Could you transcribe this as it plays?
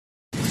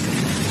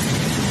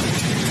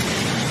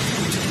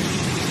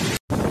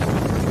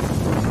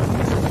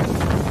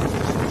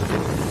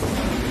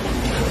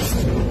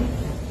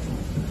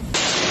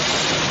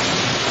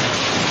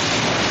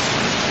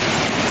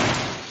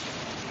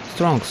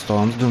Strong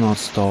storms do not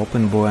stop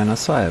in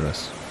Buenos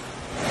Aires.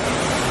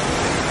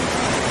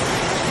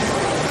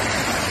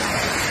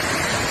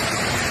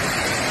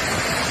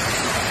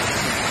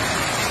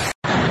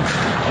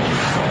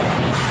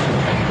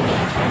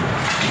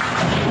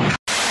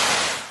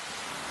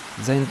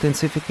 The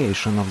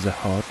intensification of the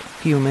hot,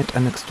 humid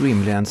and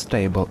extremely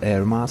unstable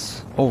air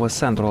mass over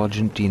Central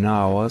Argentina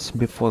hours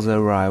before the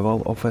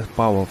arrival of a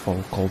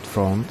powerful cold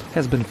front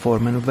has been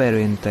forming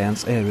very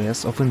intense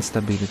areas of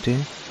instability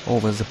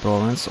over the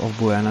province of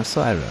Buenos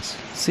Aires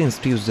since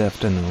Tuesday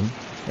afternoon,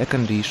 a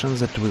condition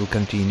that will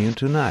continue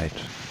tonight.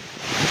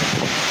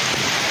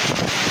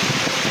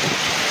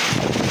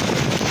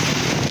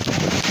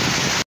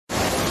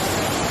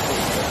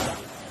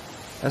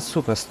 A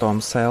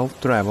superstorm cell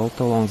traveled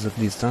along the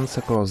distance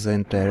across the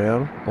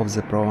interior of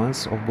the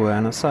province of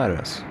Buenos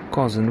Aires,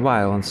 causing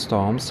violent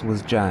storms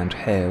with giant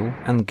hail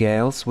and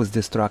gales with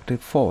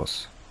destructive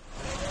force.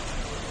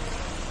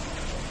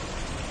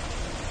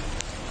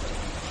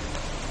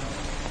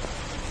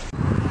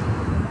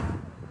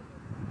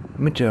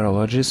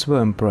 Meteorologists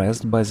were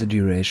impressed by the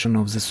duration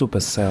of the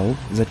supercell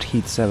that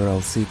hit several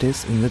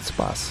cities in its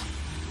path.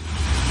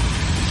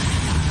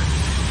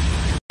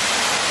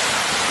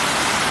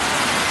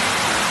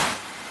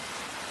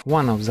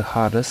 One of the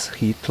hardest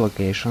hit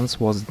locations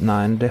was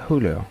 9 de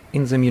Julio.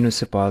 In the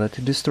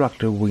municipality,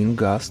 destructive wind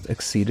gusts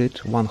exceeded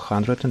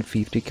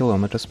 150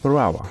 km per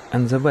hour,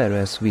 and the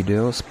various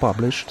videos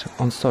published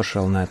on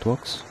social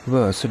networks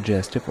were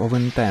suggestive of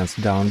intense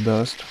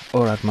downburst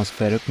or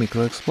atmospheric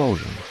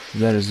microexplosion.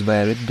 There is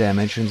varied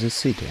damage in the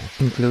city,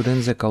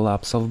 including the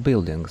collapse of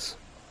buildings.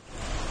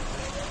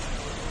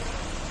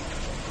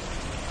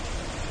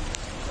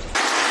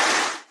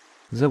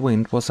 The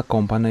wind was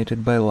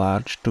accompanied by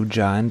large to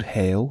giant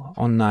hail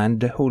on 9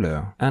 de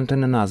Julio and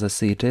in another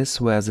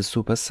cities where the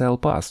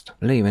supercell passed,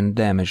 leaving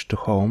damage to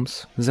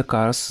homes, the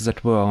cars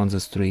that were on the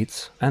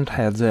streets and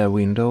had their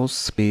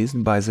windows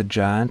pierced by the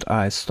giant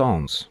ice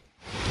stones.